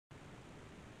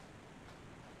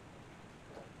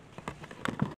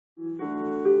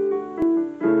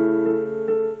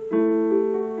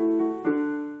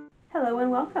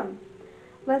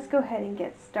let's go ahead and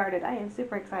get started. I am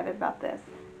super excited about this.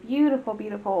 Beautiful,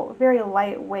 beautiful, very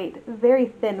lightweight, very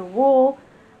thin wool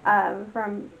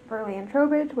from Burnley and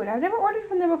Trowbridge, which I've never ordered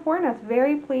from them before, and I was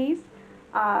very pleased.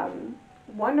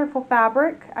 Wonderful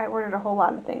fabric. I ordered a whole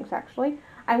lot of things, actually.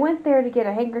 I went there to get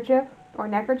a handkerchief or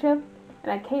neckerchief,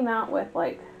 and I came out with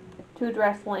like 2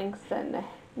 dress links and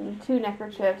 2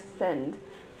 neckerchiefs and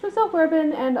some silk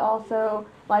ribbon and also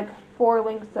like 4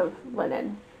 links of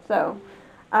linen. So,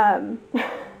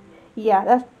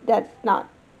 yeah, that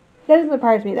doesn't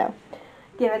surprise me though,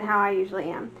 given how I usually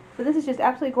am. So this is just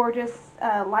absolutely gorgeous,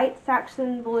 light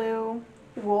Saxon blue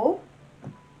wool,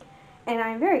 and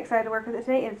I'm very excited to work with it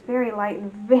today. It's very light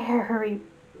and very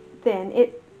thin.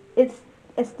 It's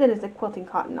as thin as a quilting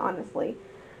cotton, honestly.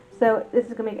 So this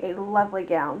is going to make a lovely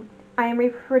gown. I am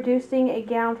reproducing a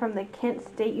gown from the Kent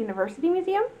State University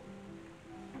Museum.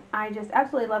 I just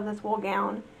absolutely love this wool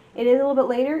gown. It is a little bit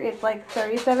later. It's like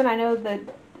 37. I know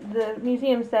the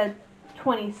museum said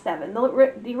 27.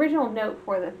 The original note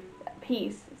for the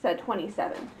piece said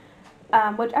 27,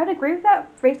 which I would agree with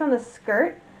that based on the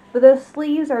skirt, but those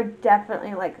sleeves are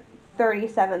definitely like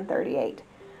 37, 38.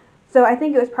 So I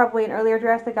think it was probably an earlier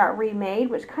dress that got remade,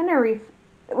 which kind of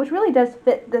which really does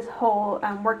fit this whole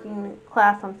working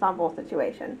class ensemble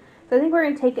situation. So I think we're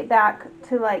going to take it back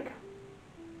to like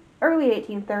early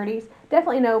 1830s,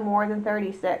 definitely no more than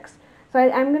 36. So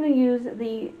I'm going to use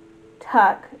the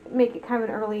tuck, make it kind of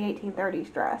an early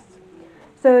 1830s dress.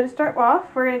 So to start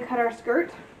off, we're going to cut our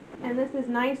skirt, and this is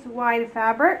nice wide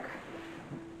fabric,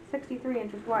 63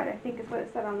 inches wide, I think is what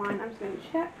it said online. I'm just going to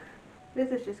check.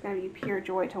 This is just going to be pure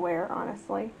joy to wear,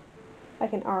 honestly. I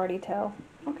can already tell.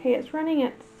 Okay, it's running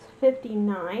at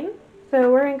 59,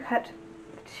 so we're going to cut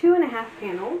 2.5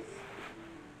 panels.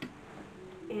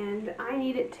 And I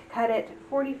need it to cut it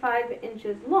 45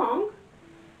 inches long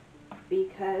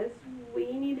because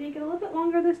we need to make it a little bit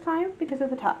longer this time because of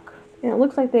the tuck. And it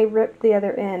looks like they ripped the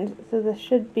other end, so this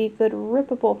should be good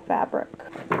rippable fabric.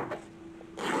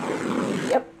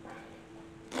 Yep.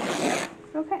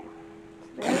 Okay.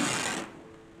 So there's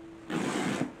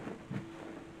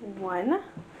one.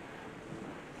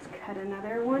 Let's cut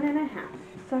another 1.5.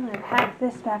 So I'm going to pack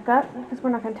this back up because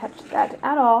we're not going to touch that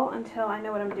at all until I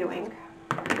know what I'm doing.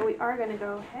 So we are going to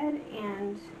go ahead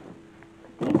and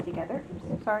put these together.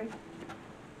 Oops, sorry.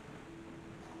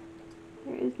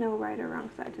 There is no right or wrong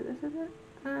side to this, is it?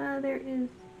 There is,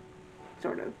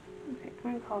 sort of. Okay,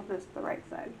 I'm going to call this the right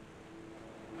side.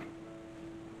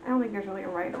 I don't think there's really a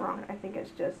right or wrong. I think it's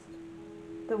just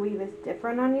the weave is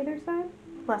different on either side.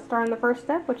 Let's start on the first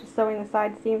step, which is sewing the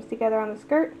side seams together on the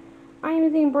skirt. I am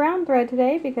using brown thread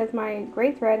today because my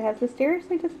gray thread has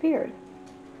mysteriously disappeared.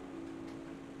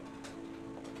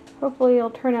 Hopefully it'll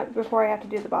turn up before I have to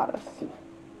do the bodice.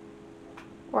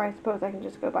 Or I suppose I can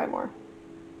just go buy more.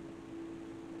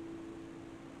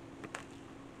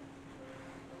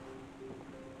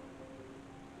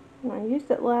 And I used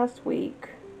it last week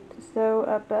to sew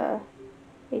up a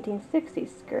 1860s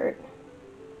skirt.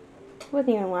 It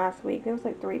wasn't even last week, it was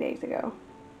like 3 days ago.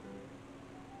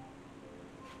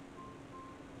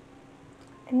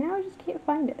 And now I just can't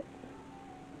find it.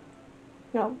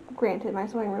 No, granted, my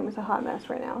sewing room is a hot mess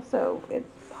right now, so it's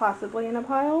possibly in a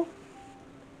pile,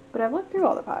 but I've looked through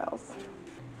all the piles.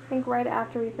 I think right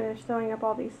after we finish sewing up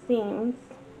all these seams,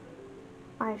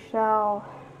 I shall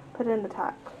put in the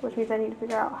tuck, which means I need to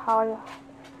figure out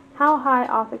how high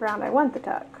off the ground I want the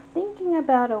tuck. Thinking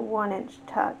about a 1-inch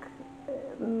tuck,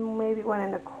 maybe 1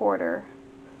 1/4.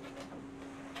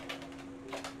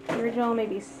 The original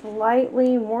maybe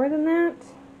slightly more than that,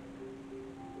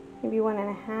 maybe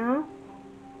 1.5.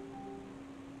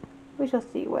 We shall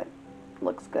see what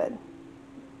looks good.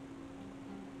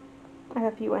 I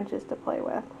have a few inches to play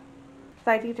with.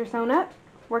 Side seams are sewn up.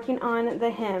 Working on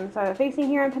the hem. So I have a facing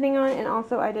here I'm putting on, and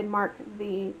also I did mark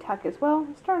the tuck as well.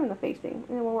 Start on the facing,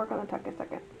 and then we'll work on the tuck in a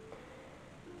second.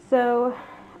 So,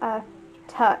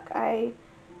 tuck. I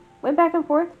went back and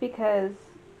forth because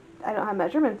I don't have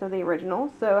measurements of the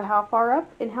original, so how far up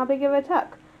and how big of a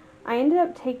tuck. I ended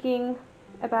up taking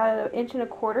about 1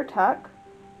 1/4 tuck.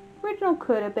 Original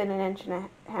could have been 1.5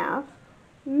 inches,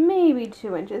 maybe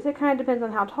 2 inches. It kind of depends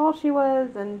on how tall she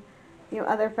was and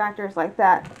other factors like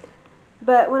that.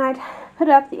 But when I put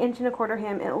up the 1 1/4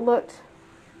 hem, it looked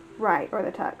right, or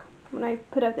the tuck. When I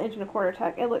put up the 1 1/4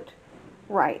 tuck, it looked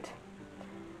right.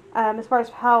 As far as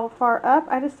how far up,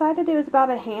 I decided it was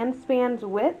about a handspan's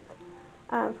width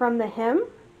from the hem.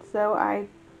 So I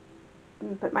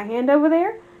put my hand over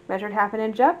there, measured 1/2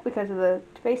 inch up because of the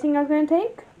facing I was going to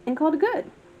take, and called it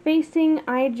good. Facing,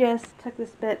 I just took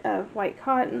this bit of white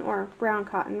cotton, or brown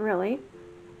cotton really,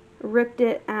 ripped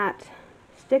it at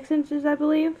 6 inches I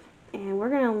believe, And we're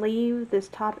going to leave this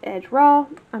top edge raw.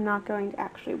 I'm not going to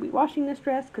actually be washing this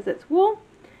dress because it's wool,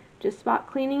 just spot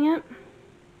cleaning it.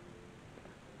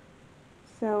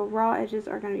 So raw edges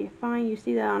are going to be fine. You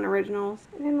see that on originals.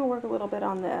 And then we'll work a little bit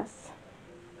on this.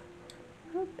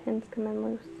 Oh, pins come in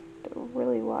loose. To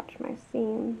really watch my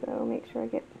seam, though, make sure I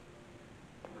get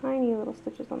tiny little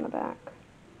stitches on the back.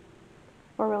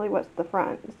 Or really what's the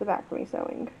front, it's the back for me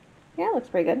sewing. Yeah, it looks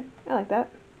pretty good. I like that.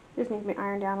 Just needs to be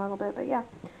ironed down a little bit, but yeah,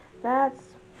 that's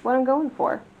what I'm going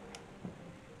for.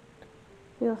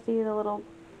 You'll see the little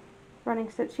running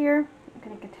stitch here. I'm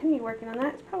going to continue working on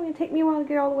that. It's probably going to take me a while to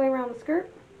get all the way around the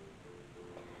skirt.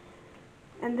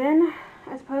 And then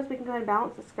I suppose we can go ahead and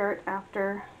balance the skirt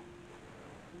after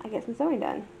I get some sewing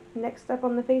done. Next up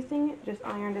on the facing, just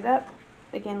ironed it up.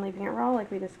 Again, leaving it raw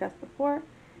like we discussed before.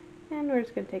 And we're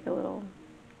just going to take a little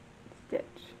stitch.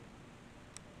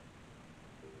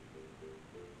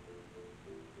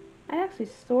 I actually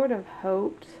sort of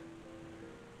hoped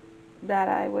that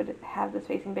I would have this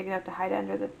facing big enough to hide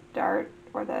under the dart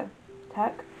or the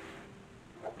tuck.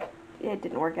 It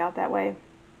didn't work out that way.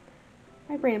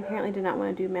 My brain apparently did not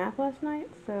want to do math last night,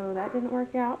 so that didn't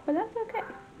work out, but that's okay.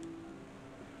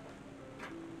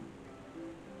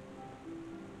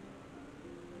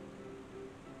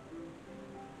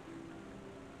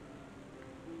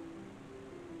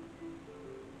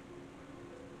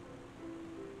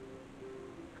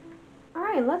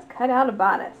 Alright, let's cut out a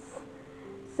bodice.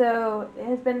 So it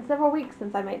has been several weeks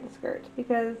since I made the skirt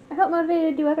because I felt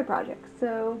motivated to do other projects.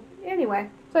 So anyway,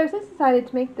 so I just decided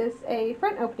to make this a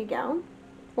front opening gown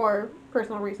for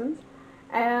personal reasons,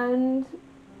 and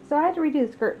so I had to redo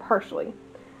the skirt partially.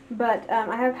 But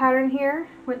I have a pattern here.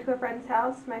 Went to a friend's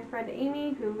house, my friend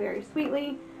Amy, who very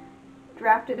sweetly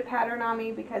drafted a pattern on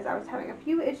me because I was having a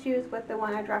few issues with the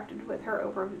one I drafted with her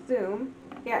over Zoom.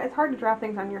 Yeah, it's hard to draft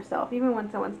things on yourself, even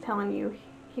when someone's telling you,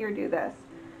 here, do this.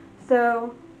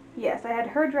 So, yes, I had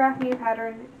her draft me a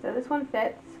pattern, so this one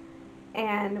fits,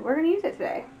 and we're going to use it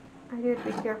today. I do have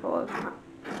to be careful of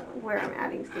where I'm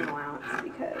adding seam allowance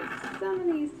because some of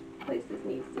these places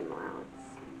need seam allowance.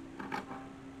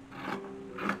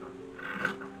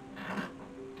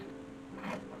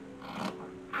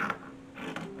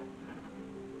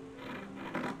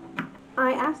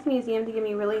 I asked the museum to give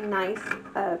me really nice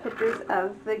pictures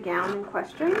of the gown in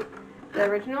question, the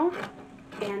original,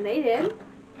 and they did.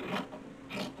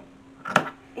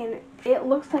 And it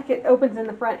looks like it opens in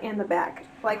the front and the back.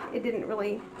 Like it didn't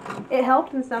really, it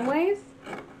helped in some ways,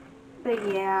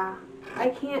 but yeah, I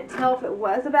can't tell if it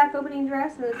was a back opening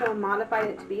dress and then someone modified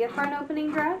it to be a front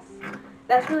opening dress.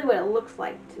 That's really what it looks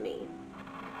like to me.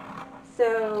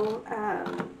 So,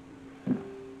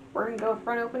 we're going to go with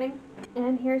front opening.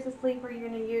 And here's the sleeve we're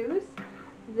going to use.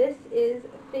 This is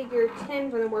figure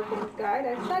 10 from the Workwoman's Guide.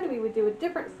 I decided we would do a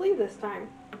different sleeve this time.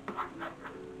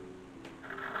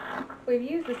 We've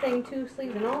used the same two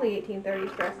sleeves in all the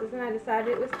 1830s dresses, and I decided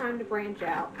it was time to branch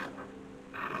out.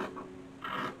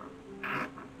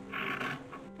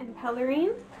 And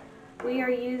pelerine, we are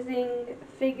using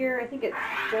figure, I think it's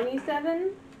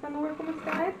 27 from the Workwoman's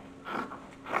Guide.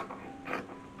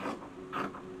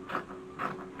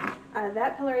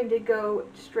 That pelerine did go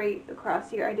straight across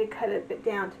here. I did cut it a bit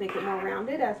down to make it more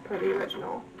rounded as per the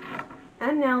original.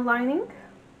 And now lining.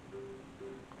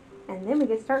 And then we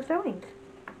get to start sewing.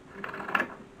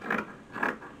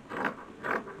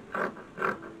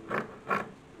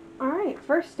 Alright,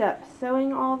 first step,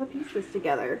 sewing all the pieces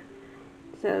together.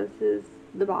 So this is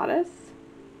the bodice.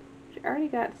 I already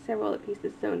got several of the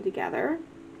pieces sewn together.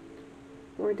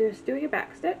 We're just doing a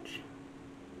back stitch.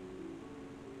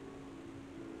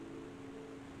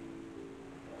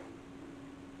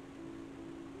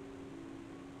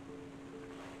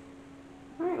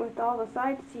 Alright, with all the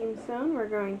side seams sewn, we're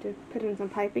going to put in some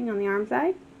piping on the arm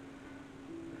side.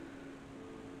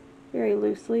 Very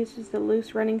loosely, it's just a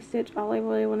loose running stitch. All I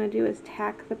really want to do is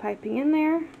tack the piping in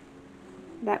there.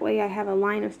 That way I have a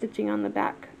line of stitching on the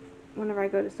back whenever I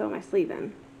go to sew my sleeve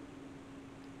in.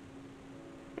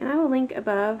 And I will link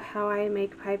above how I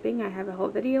make piping. I have a whole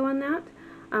video on that.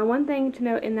 One thing to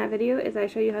note in that video is I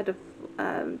show you how to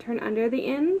turn under the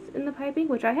ends in the piping,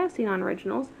 which I have seen on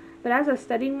originals. But as I've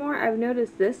studied more, I've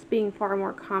noticed this being far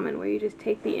more common, where you just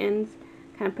take the ends,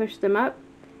 kind of push them up,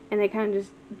 and they kind of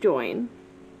just join.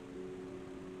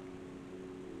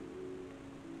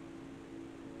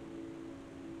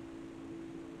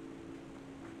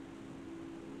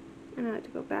 And I like to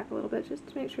go back a little bit just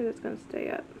to make sure that's going to stay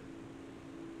up.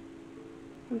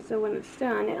 And so when it's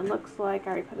done, it looks like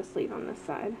I already put a sleeve on this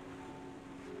side.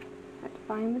 I have to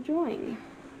find the join.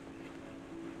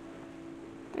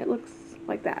 It looks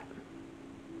like that.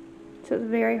 So it's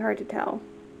very hard to tell.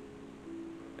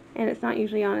 and it's not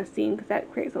usually on a seam because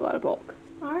that creates a lot of bulk.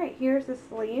 Alright, here's the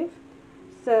sleeve.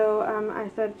 So I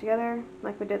sewed it together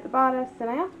like we did the bodice, and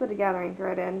I also put a gathering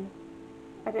thread in.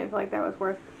 I didn't feel like that was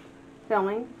worth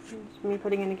filming, just me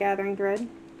putting in a gathering thread.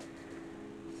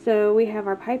 So we have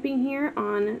our piping here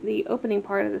on the opening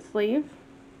part of the sleeve.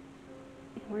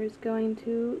 We're just going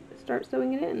to start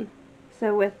sewing it in.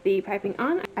 So with the piping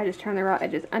on, I just turn the raw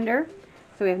edges under,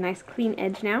 so we have a nice clean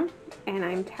edge now, and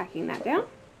I'm tacking that down.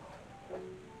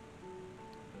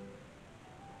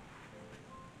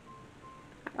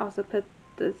 I also put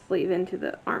the sleeve into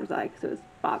the arm's eye because it was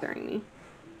bothering me.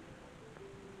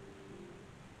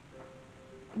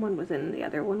 One was in, the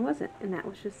other one wasn't, and that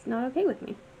was just not okay with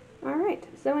me. Alright,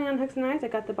 sewing on hooks and eyes, I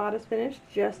got the bodice finished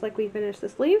just like we finished the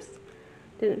sleeves.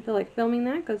 Didn't feel like filming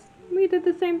that because we did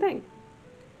the same thing.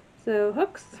 So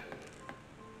hooks.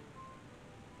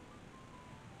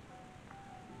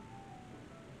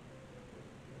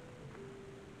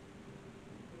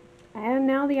 And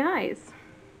now the eyes.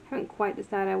 I haven't quite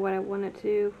decided what I wanted to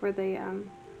do for the,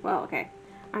 well, okay.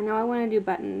 I know I want to do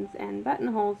buttons and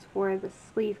buttonholes for the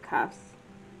sleeve cuffs,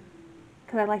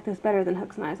 because I like this better than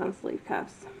hooks and eyes on sleeve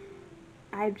cuffs.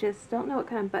 I just don't know what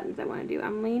kind of buttons I want to do.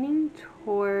 I'm leaning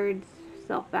towards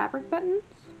self fabric buttons.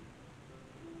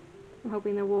 I'm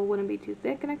hoping the wool wouldn't be too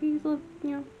thick, and I can use a little,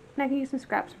 you know, and I can use some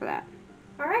scraps for that.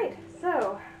 Alright,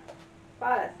 so,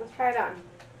 bodice, let's try it on.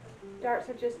 Darts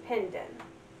are just pinned in.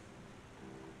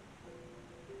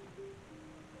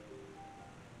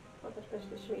 I'll just push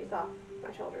the chemise off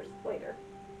my shoulders later.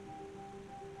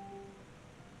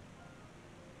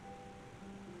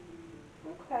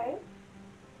 Okay.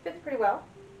 Fits pretty well,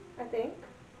 I think.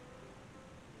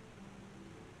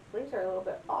 Sleeves are a little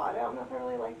bit odd. I don't know if I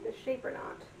really like the shape or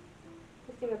not.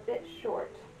 They seem a bit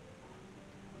short.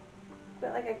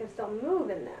 But like I can still move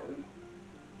in them.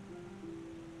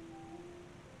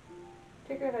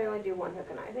 Particularly if I only do one hook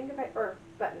and eye. I think if I, or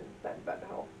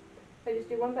buttonhole. If I just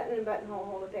do one button and buttonhole,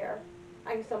 hold it there,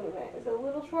 I can still move in it. It's a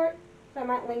little short, so I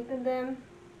might lengthen them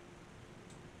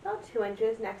about 2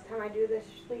 inches next time I do this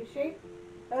sleeve shape.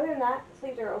 Other than that,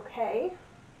 sleeves are okay.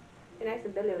 They're nice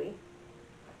and billowy.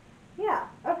 Yeah,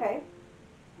 okay.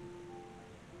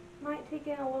 Might take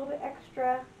in a little bit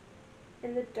extra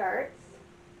in the darts,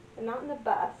 but not in the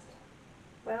bust.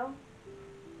 Well,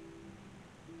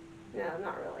 no,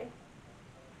 not really.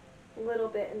 A little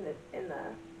bit in the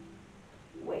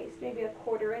waist, maybe a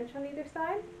 1/4 inch on either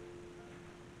side.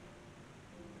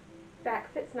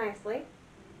 Back fits nicely.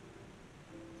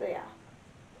 So yeah.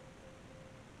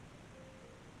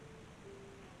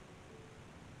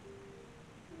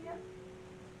 Yep.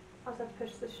 Also have to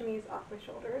push the chemise off my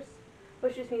shoulders,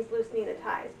 which just means loosening the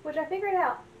ties, which I figured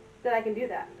out that I can do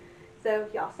that. So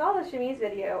if y'all saw the chemise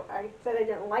video, I said I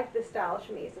didn't like this style of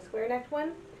chemise, the square necked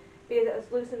one, because it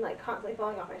was loose and like constantly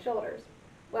falling off my shoulders.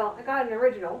 Well, I got an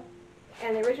original,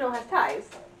 and the original has ties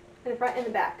in the front and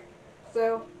the back.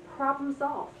 So problem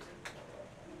solved.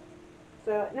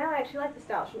 So now I actually like the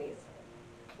style chemise.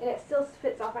 And it still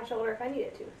fits off my shoulder if I need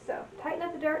it to. So tighten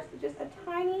up the darts with just a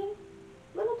tiny,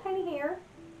 little tiny hair.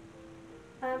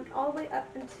 All the way up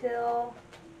until,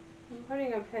 I'm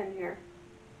putting a pin here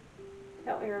to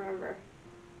help me remember.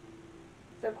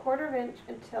 So 1/4 inch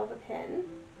until the pin.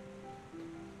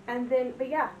 And then, but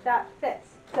yeah, that fits.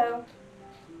 So,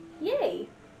 yay!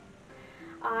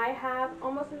 I have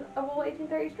almost a wool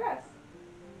 1830s dress.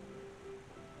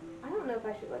 I don't know if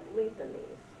I should like lengthen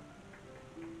these.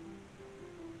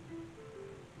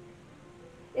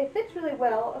 It fits really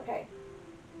well. Okay.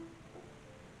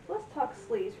 Let's talk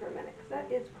sleeves for a minute, because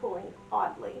that is pulling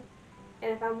oddly.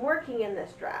 And if I'm working in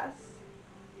this dress,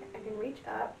 I can reach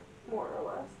up, more or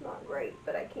less. Not great,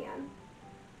 but I can.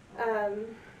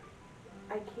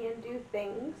 I can do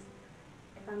things.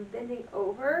 If I'm bending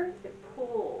over, it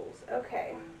pulls.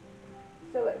 Okay.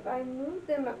 So if I move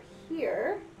them up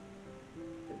here,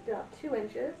 about 2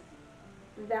 inches,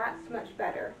 that's much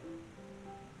better.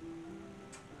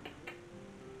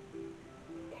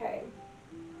 Okay.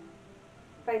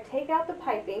 If I take out the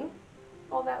piping,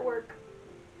 all that work,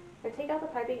 if I take out the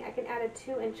piping, I can add a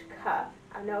 2-inch cuff.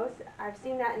 I've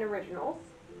seen that in originals.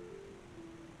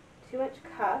 2-inch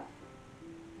cuff,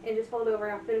 and just fold over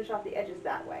and I'll finish off the edges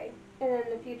that way. And then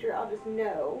in the future, I'll just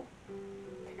know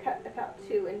to cut about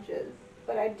 2 inches.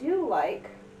 But I do like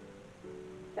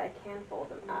that I can fold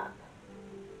them up.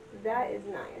 That is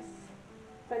nice.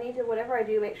 So I need to, whatever I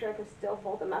do, make sure I can still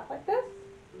fold them up like this,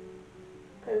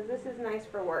 because this is nice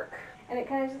for work. And it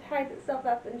kind of just hides itself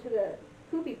up into the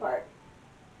poopy part.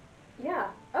 Yeah,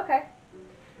 okay.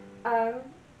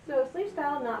 So sleeve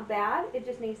style, not bad. It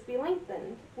just needs to be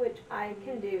lengthened, which I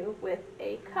can do with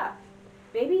a cuff.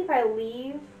 Maybe if I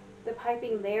leave the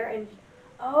piping there and,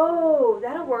 oh,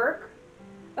 that'll work.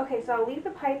 Okay, so I'll leave the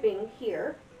piping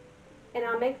here, and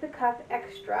I'll make the cuff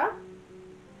extra,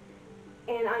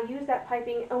 and I'll use that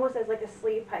piping almost as like a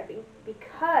sleeve piping,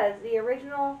 because the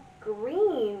original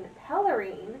green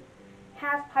pelerine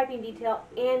has piping detail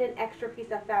and an extra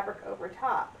piece of fabric over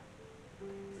top.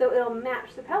 So it'll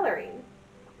match the pelerine.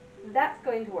 That's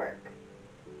going to work.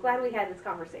 Glad we had this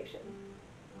conversation.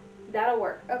 That'll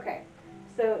work. Okay.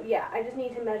 So yeah, I just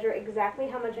need to measure exactly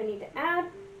how much I need to add.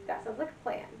 That sounds like a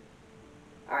plan.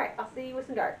 Alright, I'll see you with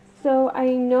some darts. So I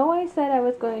know I said I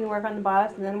was going to work on the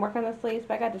bodice and then work on the sleeves,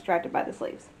 but I got distracted by the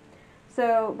sleeves.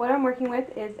 So what I'm working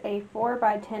with is a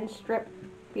 4x10 strip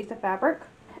piece of fabric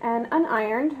and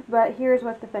unironed, but here's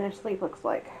what the finished sleeve looks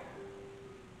like.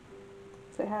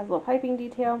 So it has a little piping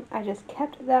detail. I just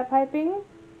kept that piping.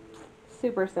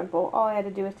 Super simple. All I had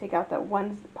to do was take out that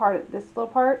one part, this little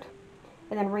part,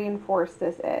 and then reinforce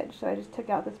this edge. So I just took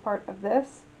out this part of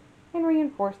this and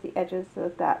reinforce the edges so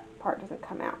that that part doesn't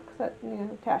come out, because that, you know,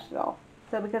 attached it off.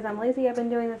 So because I'm lazy, I've been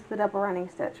doing this the double running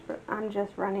stitch, but I'm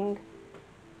just running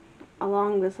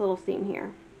along this little seam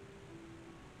here.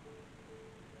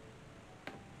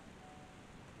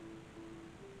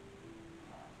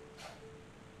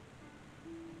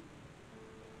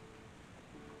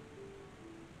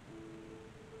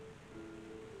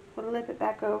 Flip it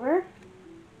back over,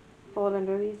 fold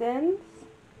under these ends,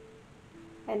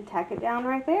 and tack it down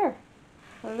right there.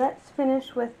 So let's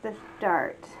finish with this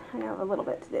dart. I know a little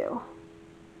bit to do.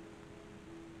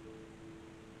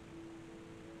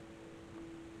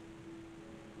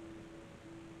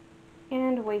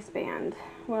 And waistband.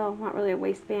 Well, not really a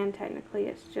waistband technically,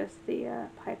 it's just the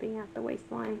piping at the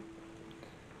waistline.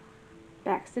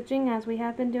 Back stitching as we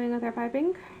have been doing with our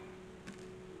piping.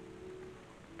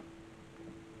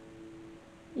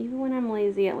 Even when I'm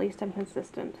lazy, at least I'm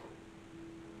consistent.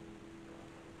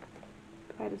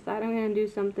 If I decide I'm going to do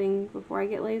something before I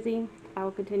get lazy, I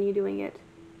will continue doing it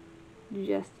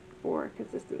just for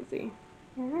consistency.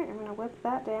 Alright, I'm going to whip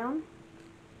that down,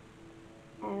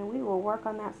 and we will work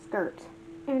on that skirt.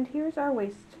 And here's our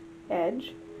waist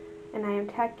edge, and I am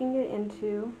tacking it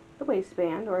into the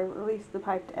waistband, or at least the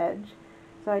piped edge.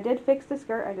 So I did fix the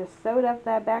skirt. I just sewed up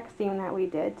that back seam that we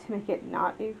did to make it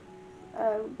not a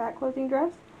back closing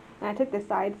dress, and I took the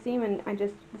side seam and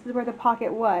this is where the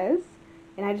pocket was,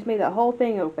 and I just made the whole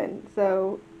thing open,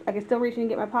 so I can still reach in and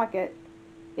get my pocket.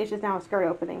 It's just now a skirt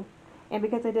opening, and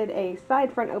because I did a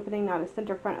side front opening, not a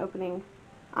center front opening,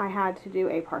 I had to do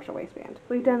a partial waistband.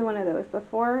 We've done one of those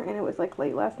before, and it was like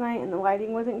late last night, and the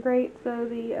lighting wasn't great, so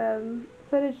the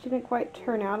footage didn't quite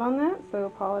turn out on that, so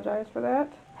apologize for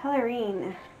that.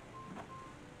 Pelerine.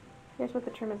 Here's what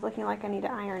the trim is looking like. I need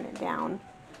to iron it down.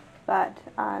 But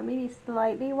maybe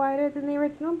slightly wider than the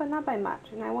original, but not by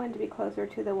much. And I wanted to be closer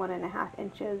to the 1.5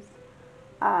 inches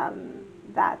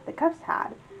that the cuffs had.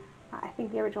 I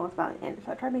think the original was about 1 inch,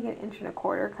 so I tried making it 1.25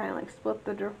 inches, kind of like split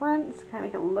the difference, kind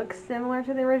of make it look similar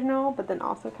to the original, but then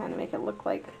also kind of make it look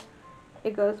like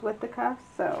it goes with the cuffs.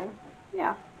 So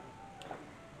yeah,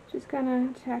 just kind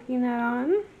of tacking that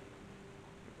on.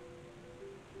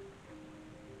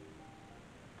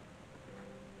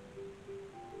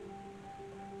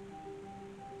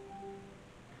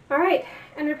 Alright,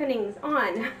 underpinnings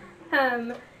on.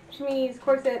 Chemise,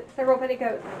 corset, several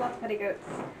petticoats, lots of petticoats.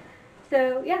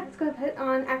 So yeah, let's go put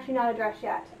on, actually not a dress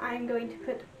yet. I'm going to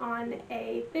put on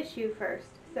a fish shoe first.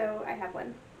 So I have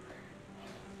one.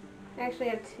 I actually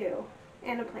have two,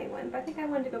 and a plain one, but I think I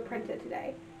wanted to go print it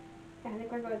today. And I think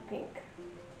we're going with pink.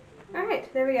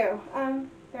 Alright, there we go.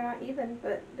 They're not even,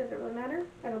 but does it really matter?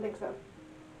 I don't think so.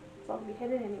 It's all going to be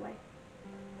hidden anyway.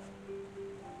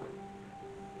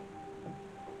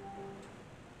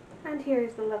 And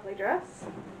here's the lovely dress.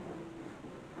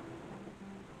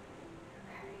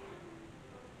 Okay.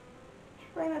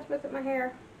 Trying not to mess up my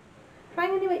hair.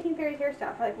 Trying a new 1830s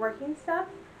hairstyle for like working stuff.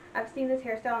 I've seen this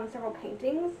hairstyle on several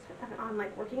paintings on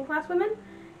like working class women,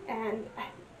 and I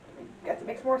guess it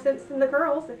makes more sense than the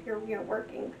girls if you're, you know,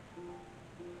 working.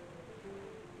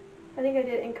 I think I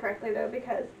did it incorrectly though,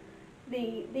 because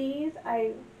these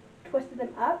I twisted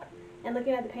them up, and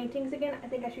looking at the paintings again, I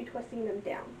think I should be twisting them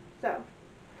down. So,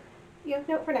 you know,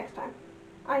 note for next time.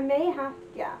 I may have,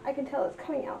 yeah, I can tell it's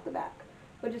coming out the back,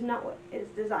 which is not what is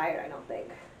desired, I don't think.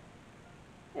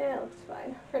 Yeah, it looks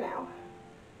fine for now.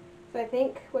 So I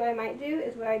think what I might do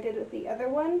is what I did with the other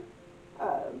one,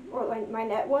 or my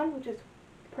net one, which is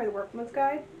per the Workman's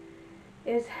Guide,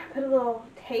 is put a little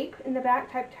tape in the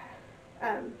back, put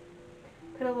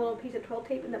a little piece of twill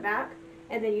tape in the back,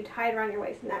 and then you tie it around your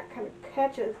waist, and that kind of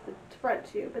catches the front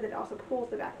two, but it also pulls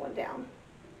the back one down.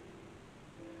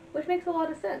 Which makes a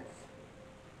lot of sense.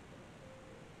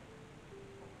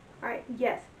 Alright,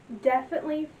 yes,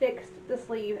 definitely fixed the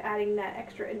sleeve, adding that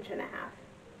extra 1.5 inches.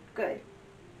 Good.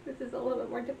 This is a little bit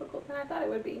more difficult than I thought it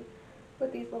would be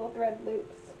with these little thread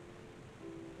loops.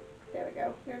 There we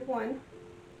go. There's one.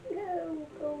 No,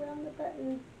 go around the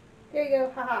button. There you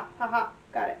go. Haha, haha.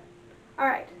 Got it.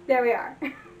 Alright, there we are.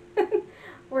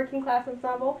 Working class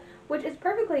ensemble, which is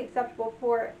perfectly acceptable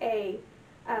for a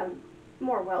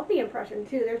more wealthy impression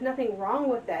too. There's nothing wrong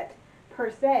with it per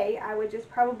se. I would just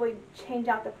probably change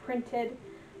out the printed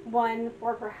one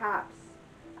for perhaps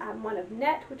one of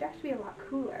net, which actually be a lot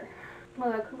cooler.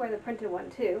 Well, I could wear the printed one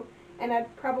too, and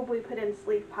I'd probably put in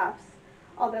sleeve puffs.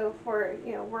 Although for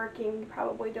working, you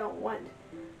probably don't want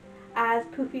as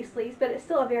poofy sleeves, but it's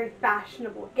still a very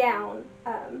fashionable gown,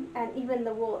 and even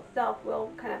the wool itself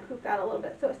will kind of poof out a little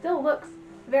bit, so it still looks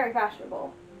very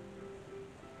fashionable.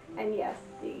 And yes,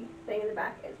 the thing in the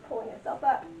back is pulling itself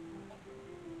up.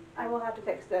 I will have to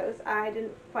fix those. I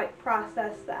didn't quite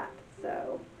process that,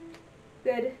 so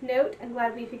good note. I'm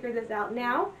glad we figured this out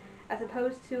now, as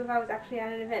opposed to if I was actually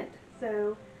at an event.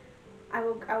 So I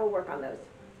will work on those.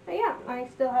 But yeah, I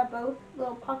still have both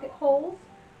little pocket holes,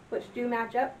 which do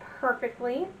match up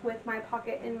perfectly with my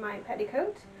pocket in my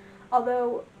petticoat.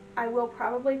 Although I will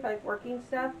probably, for like working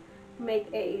stuff, make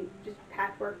a just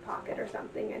patchwork pocket or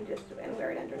something and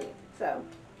wear it underneath. So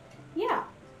yeah,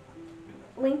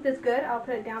 length is good. I'll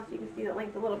put it down so you can see the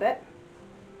length a little bit.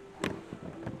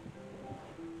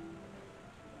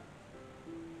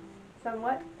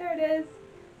 Somewhat. There it is.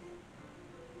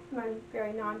 My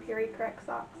very non-period correct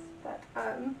socks, but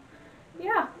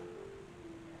yeah.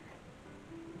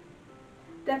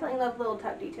 Definitely love little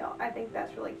tuck detail. I think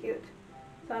that's really cute.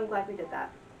 So I'm glad we did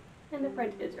that. And the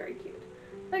print is very cute.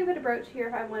 I could put a brooch here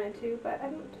if I wanted to, but I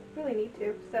don't really need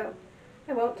to, so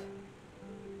I won't.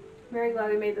 Very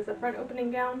glad we made this a front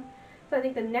opening gown. So I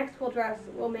think the next full dress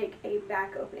will make a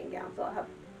back opening gown. So I'll have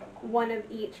one of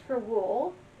each for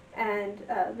wool, and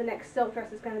the next silk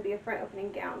dress is going to be a front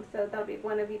opening gown. So that'll be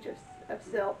one of each of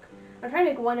silk. I'm trying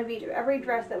to make one of each of every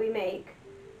dress that we make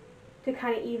to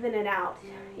kind of even it out.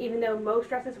 Even though most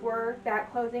dresses were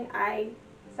back closing, I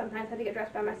sometimes have to get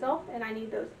dressed by myself, and I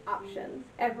need those options.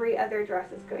 Every other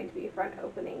dress is going to be front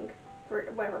opening for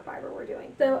whatever fiber we're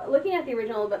doing. So looking at the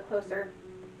original a little bit closer,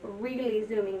 really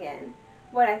zooming in,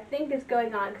 what I think is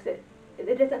going on, because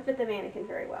it doesn't fit the mannequin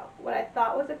very well. What I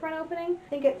thought was a front opening, I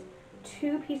think it's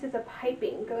 2 pieces of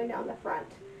piping going down the front.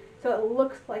 So it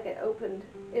looks like it opened,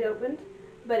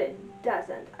 but it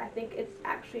doesn't. I think it's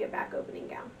actually a back opening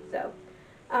gown. So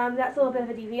that's a little bit of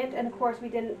a deviant, and of course we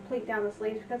didn't pleat down the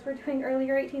sleeves because we're doing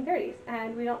earlier 1830s,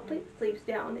 and we don't pleat sleeves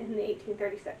down in the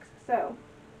 1836. So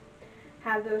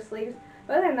have those sleeves.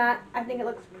 But other than that, I think it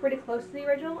looks pretty close to the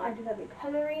original. I do have the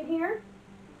pelerine here,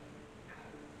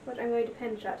 which I'm going to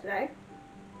pin shut today.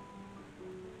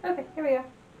 Okay, here we go.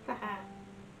 Haha.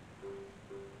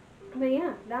 But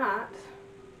yeah, that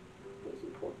needs to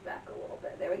be pulled back a little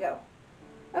bit. There we go.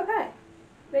 Okay.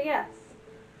 But yes,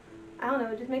 I don't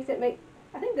know, it just makes it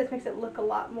I think this makes it look a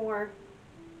lot more,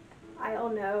 I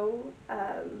don't know,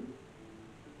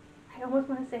 I almost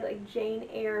want to say like Jane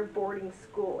Eyre boarding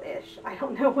school-ish. I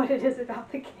don't know what it is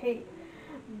about the cape,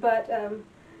 but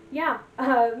yeah,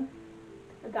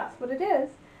 that's what it is.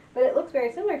 But it looks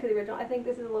very similar to the original. I think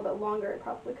this is a little bit longer. It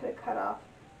probably could have cut off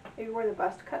maybe where the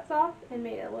bust cuts off and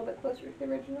made it a little bit closer to the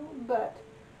original, but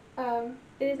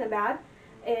it isn't bad,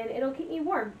 and it'll keep me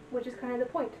warm, which is kind of the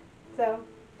point. So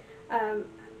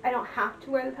I don't have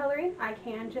to wear the pelerine. I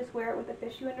can just wear it with a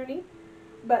fichu underneath,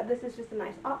 but this is just a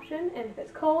nice option, and if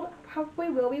it's cold, I probably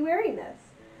will be wearing this.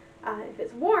 If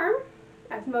it's warm,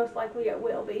 as most likely it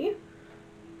will be,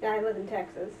 and I live in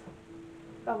Texas,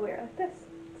 I'll wear it like this.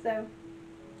 So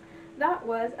that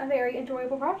was a very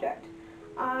enjoyable project.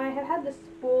 I have had this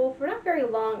spool for not very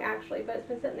long actually, but it's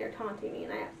been sitting there taunting me,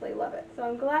 and I absolutely love it. So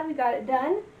I'm glad we got it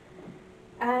done,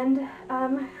 and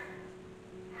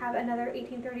have another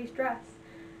 1830s dress.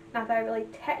 Not that I really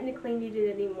technically need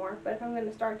it anymore, but if I'm going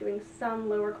to start doing some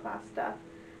lower class stuff,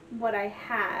 what I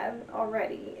have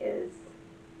already is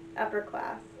upper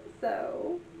class.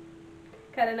 So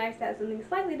kind of nice to have something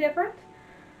slightly different,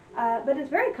 but it's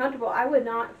very comfortable. I would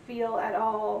not feel at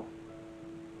all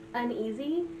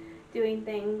uneasy doing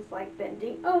things like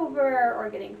bending over or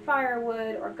getting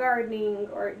firewood or gardening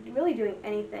or really doing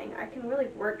anything. I can really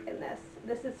work in this.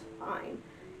 This is fine.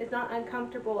 It's not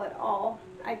uncomfortable at all.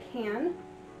 I can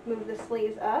move the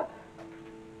sleeves up,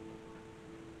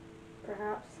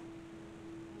 perhaps.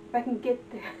 If I can get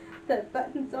the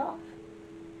buttons off,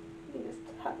 you can just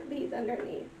tuck these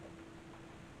underneath.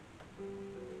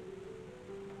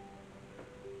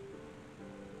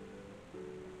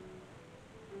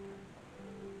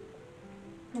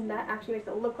 And that actually makes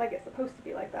it look like it's supposed to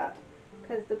be like that,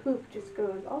 because the poof just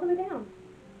goes all the way down.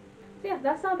 So yeah,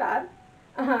 that's not bad.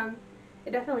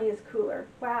 It definitely is cooler.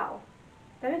 Wow,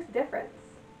 that makes a difference.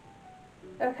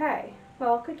 Okay,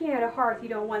 well, cooking at a hearth, you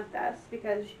don't want this,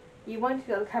 because you want to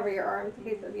be able to cover your arms in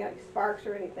case of, you know, like sparks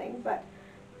or anything, but,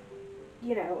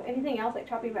 you know, anything else like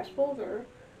chopping vegetables or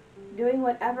doing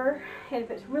whatever, and if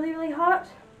it's really, really hot,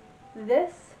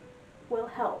 this will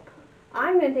help.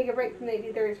 I'm going to take a break from the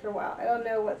 1830s for a while. I don't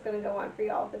know what's going to go on for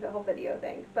y'all with the whole video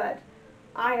thing, but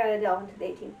I got to delve into the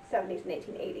 1870s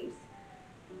and 1880s.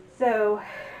 So,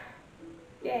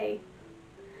 yay.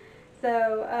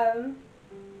 So,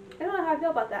 I don't know how I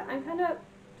feel about that. I'm kind of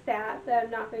sad that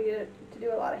I'm not going to get to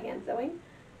do a lot of hand sewing,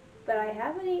 but I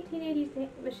have an 1880s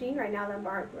machine right now that I'm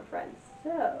borrowing from a friend,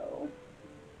 so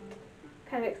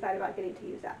kind of excited about getting to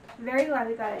use that. Very glad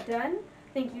we got it done.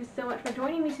 Thank you so much for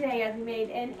joining me today as we made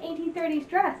an 1830s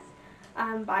dress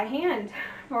by hand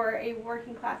for a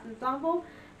working class ensemble.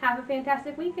 Have a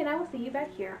fantastic week, and I will see you back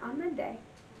here on Monday.